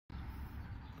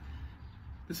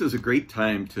This is a great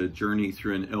time to journey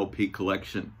through an LP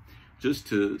collection, just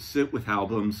to sit with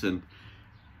albums and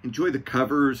enjoy the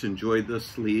covers, enjoy the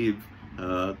sleeve,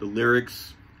 the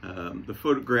lyrics, the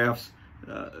photographs.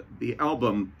 The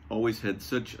album always had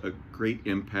such a great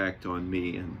impact on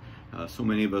me and so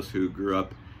many of us who grew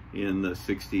up in the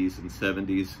 60s and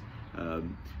 70s.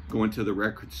 Going to the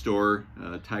record store,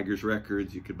 Tigers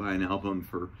Records, you could buy an album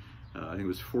for, I think it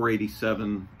was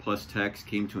 $4.87 plus tax,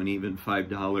 came to an even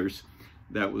 $5.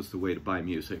 That was the way to buy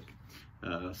music.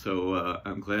 So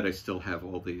I'm glad I still have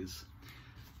all these.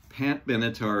 Pat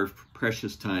Benatar,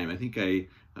 Precious Time. I think I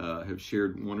have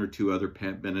shared one or two other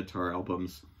Pat Benatar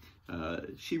albums.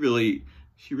 She really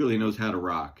knows how to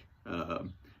rock.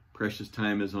 Precious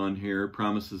Time is on here,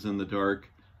 Promises in the Dark,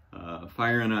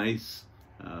 Fire and Ice.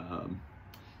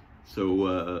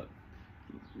 So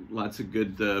lots of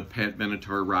good Pat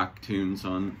Benatar rock tunes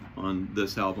on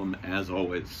this album, as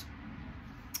always.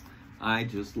 I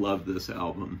just love this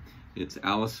album. It's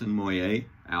Alison Moyet,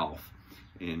 Alf,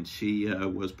 and she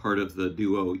was part of the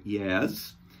duo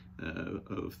Yaz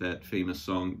of that famous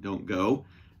song Don't Go.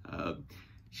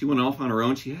 She went off on her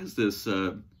own. She has this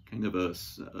kind of a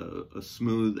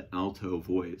smooth alto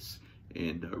voice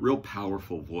and a real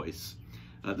powerful voice.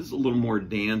 This is a little more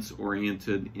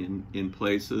dance-oriented in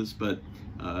places, but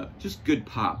just good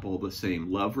pop all the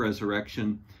same. Love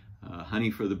Resurrection, Honey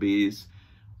for the Bees.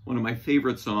 One of my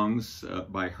favorite songs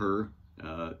by her,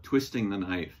 Twisting the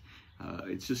Knife.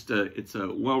 It's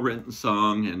a well-written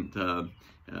song and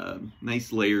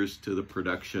nice layers to the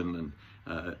production,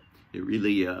 and it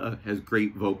really has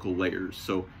great vocal layers.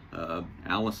 So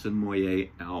Alison Moyet,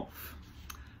 Alf.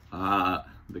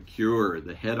 The Cure,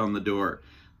 The Head on the Door.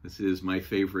 This is my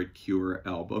favorite Cure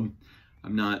album.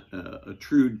 I'm not a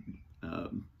true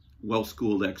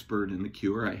well-schooled expert in the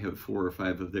Cure. I have 4 or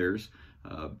 5 of theirs.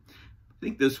 I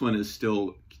think this one is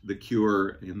still the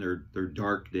Cure in their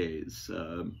dark days,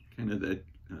 kind of that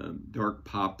dark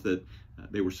pop that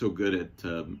they were so good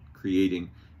at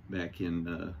creating back in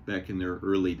their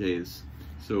early days.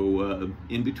 So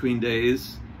In Between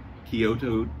Days,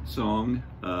 Kyoto Song,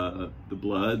 The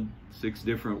Blood, 6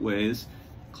 Different Ways.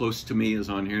 Close to Me is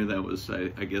on here. That was,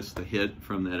 I guess, the hit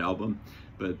from that album.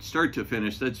 But start to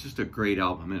finish, that's just a great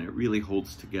album, and it really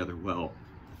holds together well.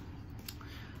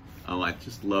 Oh, I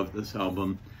just love this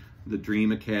album, The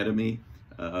Dream Academy.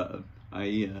 I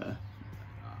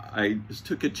just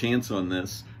took a chance on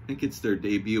this. I think it's their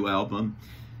debut album.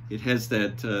 It has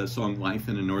that song Life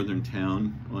in a Northern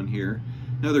Town on here.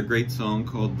 Another great song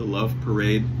called The Love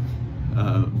Parade,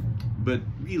 but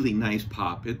really nice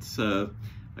pop. It's, I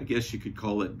guess you could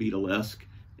call it Beatlesque,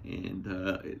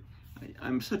 and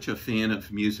I'm such a fan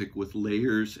of music with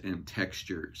layers and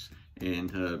textures,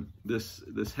 and this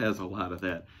has a lot of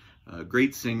that.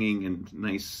 Great singing and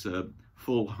nice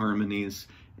full harmonies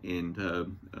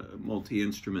and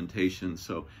multi-instrumentation.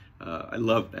 So I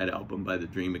love that album by the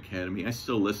Dream Academy. I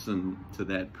still listen to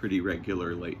that pretty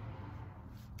regularly.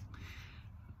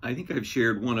 I think I've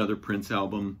shared one other Prince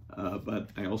album, but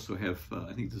I also have,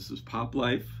 I think this is Pop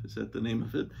Life, is that the name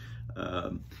of it?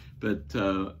 But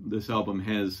this album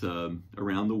has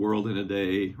Around the World in a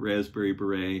Day, Raspberry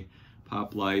Beret,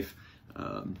 Pop Life,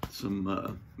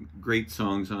 some great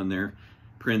songs on there.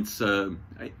 Prince,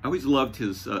 I always loved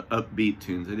his upbeat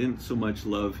tunes. I didn't so much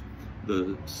love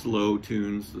the slow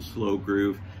tunes, the slow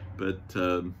groove, but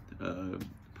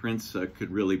Prince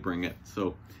could really bring it.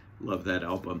 So love that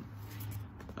album.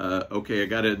 Okay, I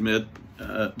gotta admit,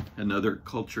 another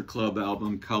Culture Club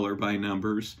album, Color by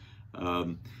Numbers.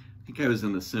 I think I was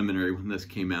in the seminary when this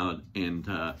came out, and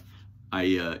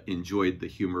I enjoyed the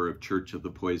humor of Church of the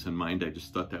Poison Mind. I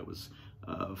just thought that was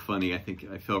funny. I think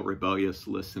I felt rebellious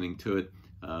listening to it.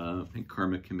 I think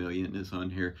Karma Chameleon is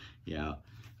on here. Yeah,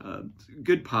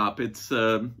 good pop. It's,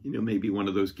 maybe one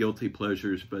of those guilty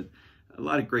pleasures, but a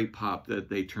lot of great pop that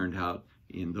they turned out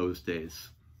in those days.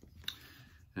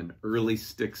 An early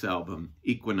Styx album,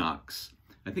 Equinox.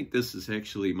 I think this is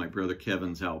actually my brother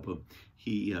Kevin's album.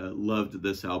 He loved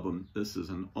this album. This is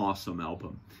an awesome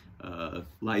album.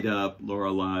 Light Up,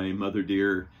 Lorelei, Mother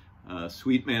Dear,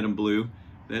 Sweet Madam Blue.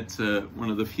 That's one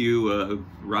of the few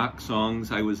rock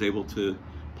songs I was able to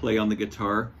play on the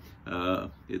guitar.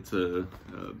 It's a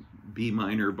B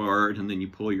minor bar, and then you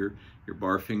pull your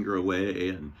bar finger away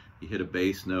and you hit a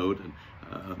bass note. And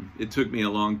it took me a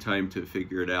long time to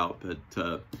figure it out,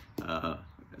 but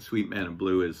Sweet Madam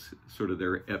Blue is sort of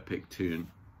their epic tune.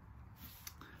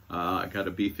 I got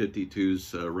a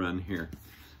B-52s run here.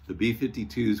 The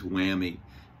B-52s Whammy.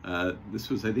 This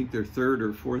was, I think, their 3rd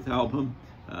or 4th album.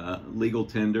 Legal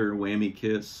Tender, Whammy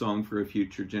Kiss, Song for a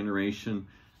Future Generation.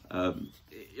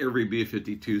 Every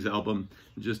B-52s album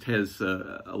just has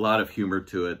a lot of humor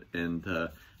to it, and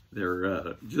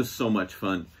they're just so much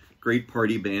fun. Great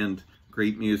party band,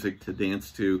 great music to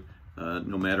dance to,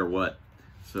 no matter what.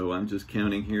 So I'm just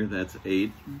counting here, that's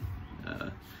 8.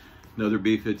 Another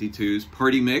B-52s,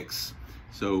 Party Mix.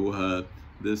 So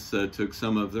this took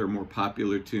some of their more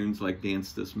popular tunes like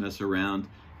Dance This Mess Around,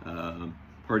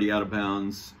 Party Out of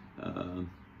Bounds,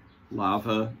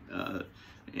 Lava,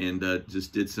 and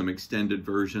just did some extended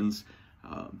versions.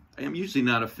 I am usually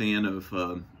not a fan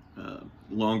of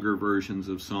longer versions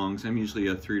of songs. I'm usually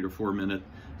a 3 to 4 minute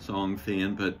song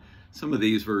fan, but some of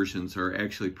these versions are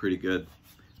actually pretty good.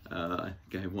 I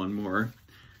have one more,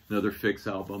 another Fix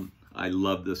album. I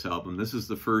love this album. This is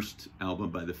the first album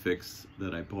by the Fix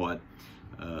that I bought.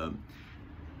 I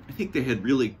think they had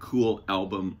really cool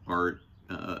album art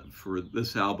for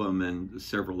this album and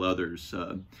several others.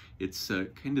 It's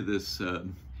kind of this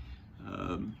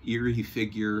eerie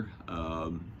figure.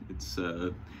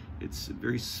 It's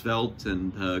very svelte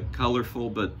and colorful,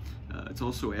 but it's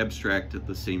also abstract at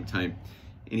the same time.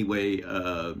 Anyway,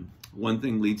 one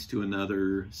thing leads to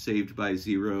another. Saved by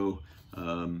Zero,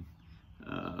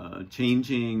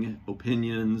 Changing,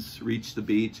 Opinions, Reach the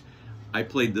Beach. I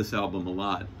played this album a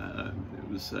lot. It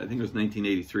was, I think it was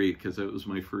 1983, because it was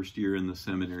my first year in the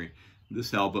seminary.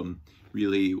 This album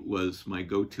really was my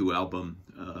go-to album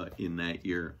in that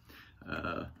year.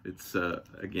 It's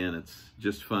again, it's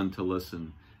just fun to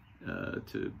listen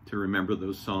to remember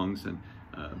those songs and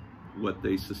what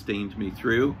they sustained me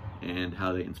through and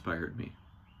how they inspired me.